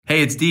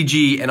Hey, it's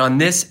DG, and on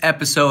this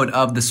episode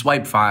of The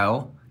Swipe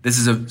File, this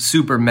is a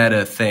super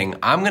meta thing.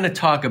 I'm going to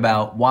talk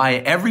about why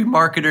every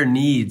marketer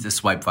needs a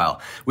swipe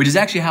file, which is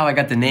actually how I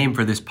got the name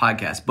for this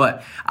podcast.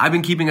 But I've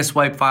been keeping a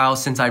swipe file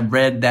since I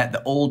read that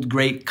the old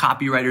great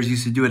copywriters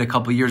used to do it a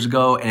couple years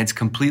ago, and it's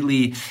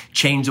completely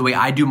changed the way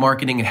I do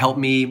marketing and helped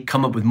me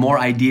come up with more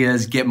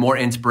ideas, get more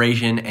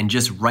inspiration, and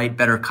just write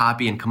better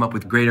copy and come up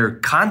with greater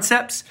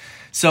concepts.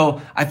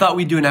 So I thought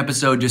we'd do an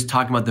episode just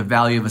talking about the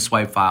value of a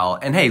swipe file.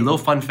 And hey, little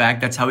fun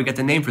fact, that's how we got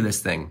the name for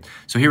this thing.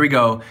 So here we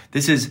go.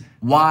 This is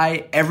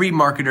why every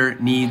marketer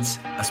needs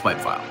a swipe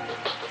file.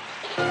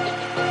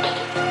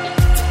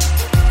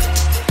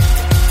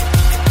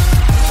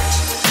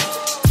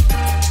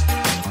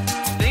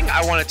 The thing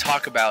I want to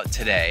talk about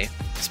today,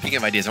 speaking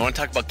of ideas, I want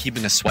to talk about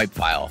keeping a swipe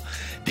file.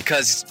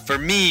 Because for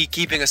me,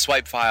 keeping a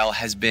swipe file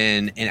has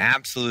been an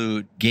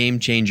absolute game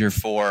changer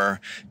for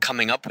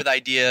coming up with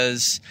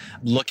ideas,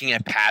 looking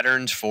at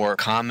patterns for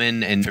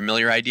common and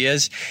familiar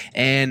ideas.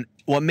 And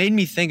what made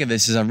me think of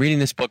this is I'm reading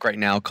this book right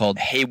now called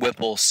Hey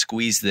Whipple,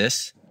 Squeeze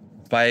This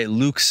by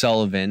Luke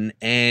Sullivan.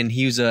 And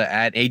he was an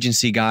ad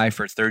agency guy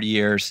for 30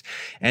 years.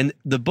 And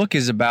the book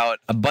is about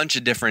a bunch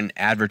of different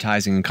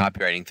advertising and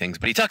copywriting things.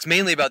 But he talks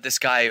mainly about this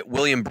guy,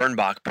 William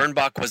Birnbach.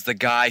 Birnbach was the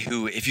guy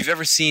who, if you've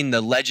ever seen the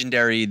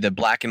legendary, the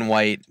black and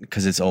white,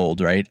 because it's old,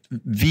 right?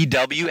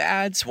 VW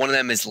ads, one of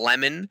them is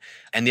Lemon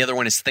and the other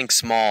one is Think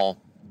Small.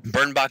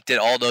 Birnbach did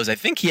all those. I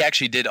think he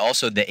actually did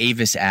also the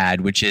Avis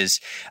ad, which is,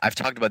 I've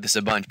talked about this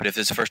a bunch, but if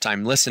this is the first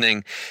time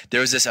listening,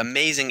 there was this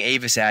amazing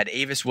Avis ad.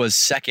 Avis was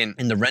second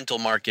in the rental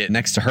market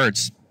next to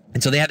Hertz.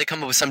 And so they had to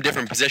come up with some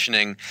different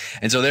positioning.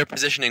 And so their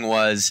positioning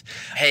was,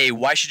 hey,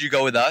 why should you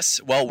go with us?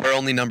 Well, we're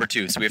only number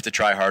 2, so we have to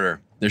try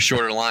harder. There's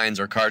shorter lines,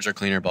 our cars are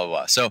cleaner, blah,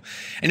 blah, blah. So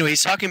anyway,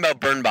 he's talking about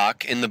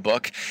Birnbach in the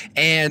book.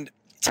 And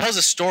tells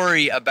a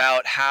story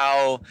about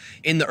how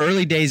in the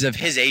early days of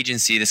his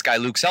agency, this guy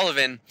Luke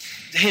Sullivan,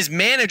 his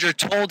manager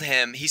told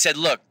him, he said,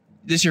 look,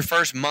 this is your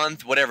first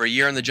month, whatever,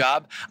 year on the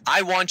job.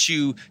 I want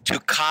you to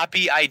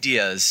copy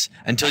ideas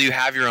until you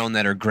have your own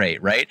that are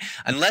great, right?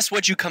 Unless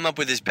what you come up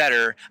with is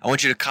better, I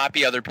want you to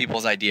copy other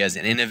people's ideas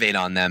and innovate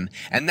on them.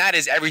 And that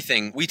is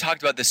everything. We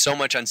talked about this so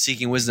much on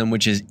Seeking Wisdom,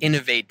 which is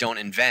innovate, don't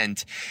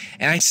invent.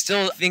 And I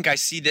still think I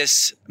see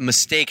this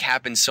mistake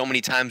happen so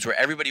many times where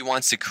everybody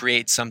wants to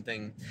create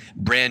something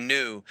brand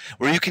new,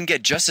 where you can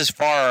get just as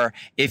far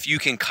if you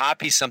can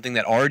copy something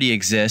that already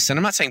exists. And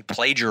I'm not saying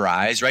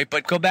plagiarize, right?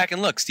 But go back and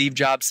look. Steve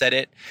Jobs said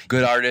it.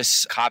 Good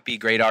artists copy,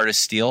 great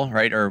artists steal,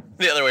 right? Or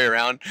the other way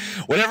around.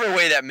 Whatever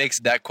way that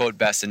makes that quote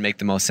best and make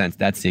the most sense,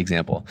 that's the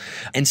example.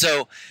 And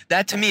so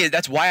that to me,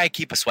 that's why I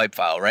keep a swipe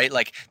file, right?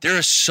 Like there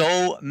are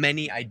so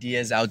many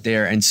ideas out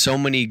there and so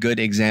many good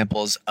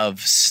examples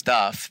of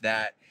stuff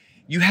that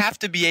you have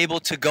to be able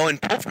to go and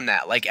pull from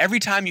that. Like every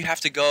time you have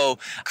to go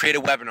create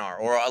a webinar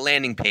or a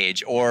landing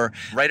page or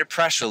write a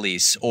press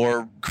release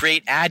or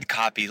create ad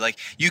copy, like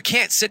you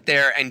can't sit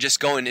there and just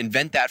go and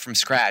invent that from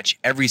scratch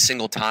every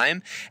single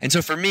time. And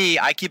so for me,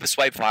 I keep a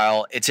swipe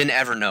file. It's in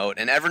Evernote,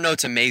 and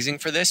Evernote's amazing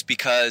for this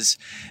because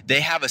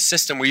they have a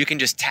system where you can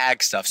just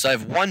tag stuff. So I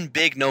have one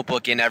big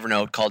notebook in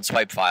Evernote called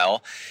Swipe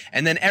File,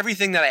 and then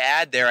everything that I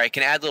add there, I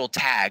can add little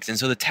tags. And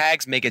so the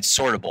tags make it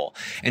sortable.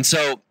 And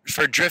so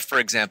for Drift, for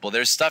example,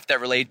 there's stuff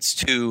that relates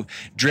to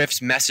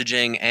Drift's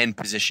messaging and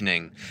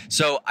positioning.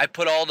 So I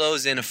put all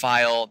those in a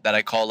file that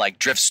I call like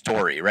Drift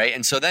Story, right?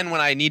 And so then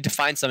when I need to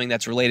find something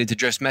that's related to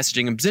Drift's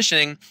messaging and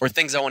positioning or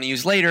things I want to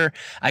use later,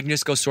 I can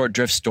just go sort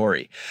Drift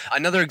Story.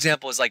 Another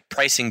example is like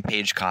pricing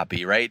page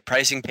copy, right?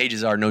 Pricing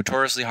pages are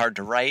notoriously hard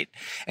to write.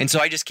 And so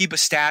I just keep a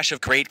stash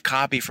of great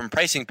copy from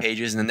pricing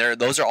pages, and then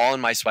those are all in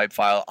my swipe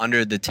file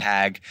under the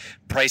tag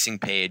pricing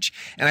page.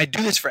 And I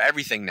do this for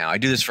everything now. I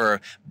do this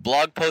for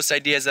blog post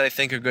ideas that I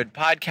think are good,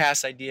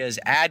 podcast ideas,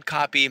 ad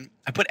copy.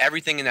 I put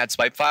everything in that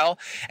swipe file.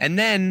 And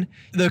then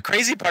the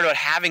crazy part about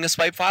having a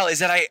swipe file is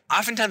that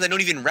oftentimes I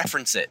don't even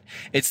reference it.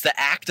 It's the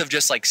act of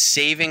just like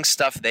saving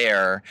stuff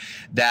there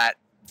that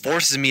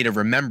forces me to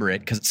remember it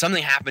because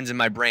something happens in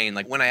my brain.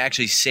 Like when I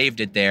actually saved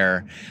it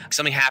there,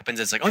 something happens.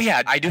 It's like, oh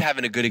yeah, I do have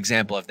a good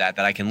example of that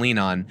I can lean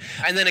on.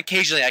 And then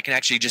occasionally I can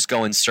actually just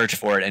go and search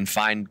for it and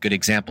find good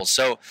examples.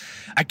 So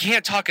I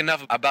can't talk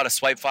enough about a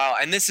swipe file.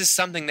 And this is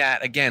something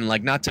that, again,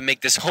 like not to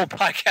make this whole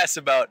podcast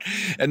about,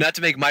 and not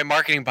to make my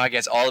marketing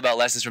podcast all about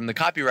lessons from the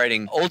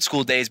copywriting old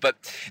school days, but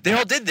they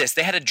all did this.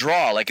 They had a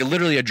draw, like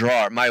literally a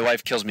draw. My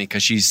wife kills me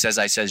because she says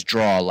I says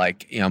draw,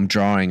 like, you know, I'm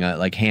drawing,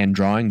 like hand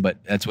drawing,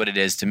 but that's what it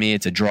is. To me,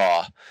 it's a drawer.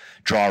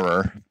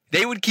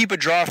 They would keep a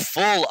drawer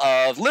full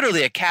of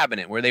literally a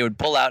cabinet where they would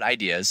pull out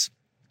ideas.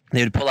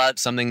 They would pull out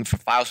something for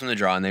files from the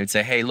drawer and they would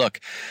say, hey, look,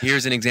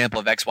 here's an example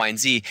of X, Y, and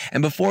Z.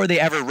 And before they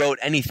ever wrote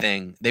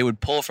anything, they would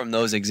pull from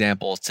those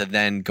examples to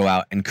then go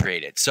out and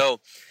create it.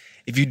 So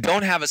if you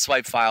don't have a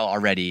swipe file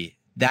already,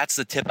 that's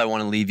the tip I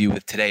want to leave you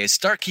with today is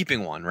start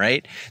keeping one,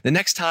 right? The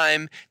next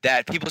time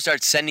that people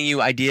start sending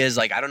you ideas,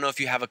 like I don't know if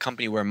you have a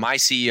company where my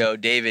CEO,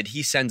 David,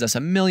 he sends us a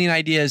million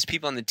ideas,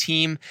 people on the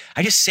team.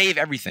 I just save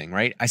everything,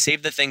 right? I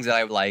save the things that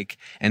I like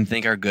and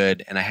think are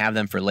good and I have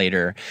them for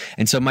later.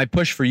 And so my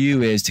push for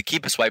you is to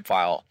keep a swipe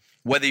file.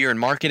 whether you're in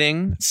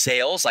marketing,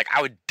 sales, like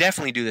I would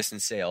definitely do this in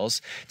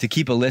sales to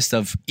keep a list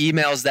of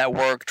emails that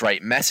worked,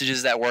 right?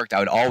 Messages that worked. I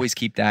would always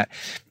keep that.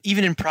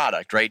 Even in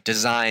product, right?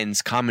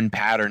 Designs, common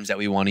patterns that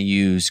we want to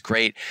use,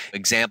 great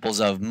examples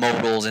of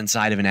modals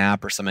inside of an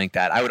app or something like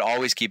that. I would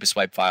always keep a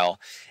swipe file.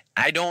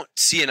 I don't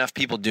see enough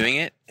people doing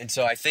it. And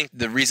so I think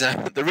the reason I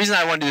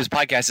want to do this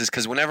podcast is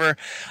because whenever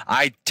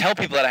I tell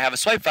people that I have a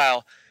swipe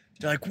file,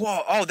 they're like,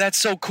 whoa, oh, that's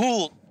so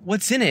cool.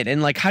 What's in it?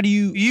 And like, how do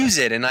you use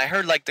it? And I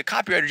heard like the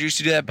copywriters used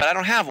to do that, but I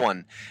don't have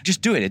one.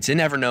 Just do it. It's in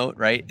Evernote,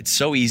 right? It's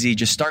so easy.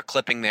 Just start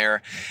clipping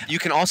there. You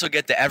can also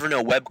get the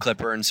Evernote web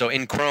clipper. And so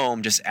in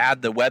Chrome, just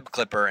add the web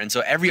clipper. And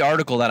so every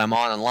article that I'm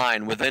on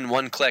online, within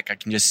one click, I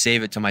can just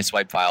save it to my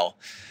swipe file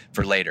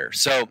for later.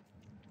 So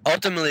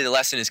ultimately, the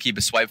lesson is keep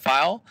a swipe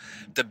file.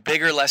 The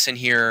bigger lesson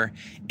here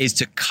is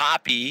to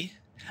copy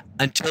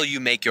until you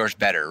make yours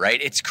better,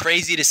 right? It's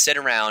crazy to sit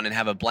around and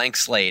have a blank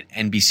slate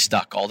and be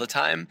stuck all the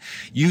time.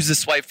 Use the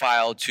swipe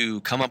file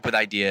to come up with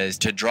ideas,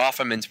 to draw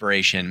from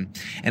inspiration.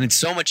 And it's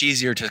so much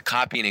easier to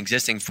copy an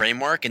existing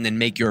framework and then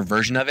make your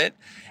version of it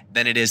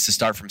than it is to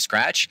start from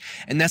scratch.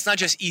 And that's not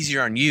just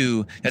easier on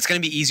you, that's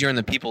going to be easier on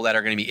the people that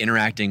are going to be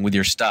interacting with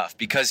your stuff,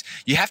 because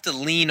you have to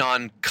lean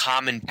on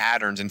common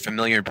patterns and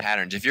familiar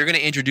patterns. If you're going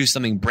to introduce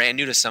something brand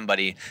new to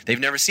somebody they've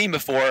never seen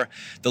before,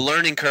 the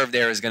learning curve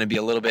there is going to be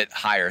a little bit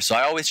higher. So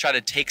I always try to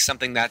take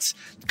something that's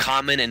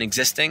common and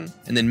existing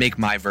and then make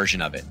my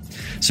version of it.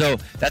 So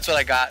that's what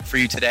I got for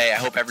you today. I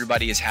hope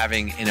everybody is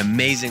having an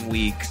amazing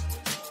week.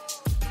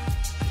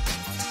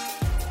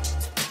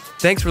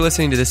 Thanks for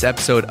listening to this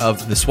episode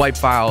of The Swipe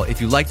File. If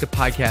you like the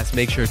podcast,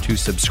 make sure to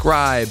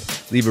subscribe,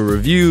 leave a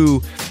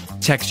review,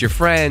 text your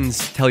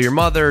friends, tell your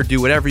mother, do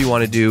whatever you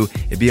want to do.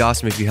 It'd be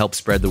awesome if you help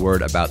spread the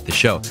word about the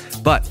show.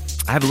 But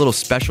I have a little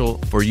special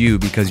for you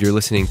because you're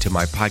listening to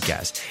my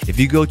podcast. If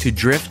you go to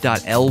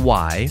drift.ly/Steve,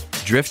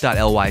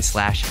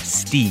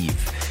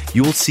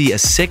 you will see a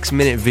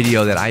 6-minute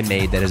video that I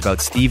made that is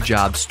about Steve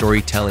Jobs'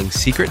 storytelling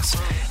secrets,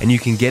 and you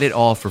can get it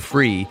all for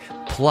free.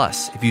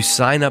 Plus, if you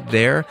sign up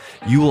there,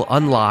 you will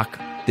unlock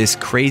this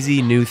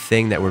crazy new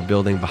thing that we're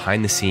building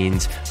behind the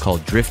scenes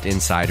called Drift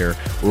Insider,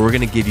 where we're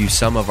going to give you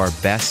some of our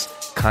best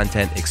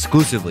content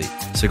exclusively.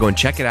 So go and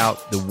check it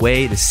out.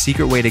 The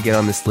secret way to get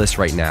on this list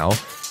right now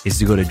is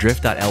to go to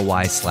drift.ly/Steve.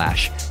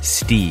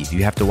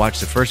 You have to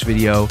watch the first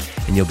video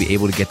and you'll be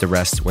able to get the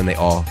rest when they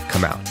all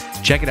come out.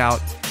 Check it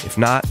out. If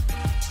not,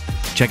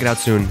 check it out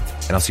soon,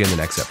 and I'll see you in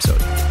the next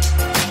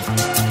episode.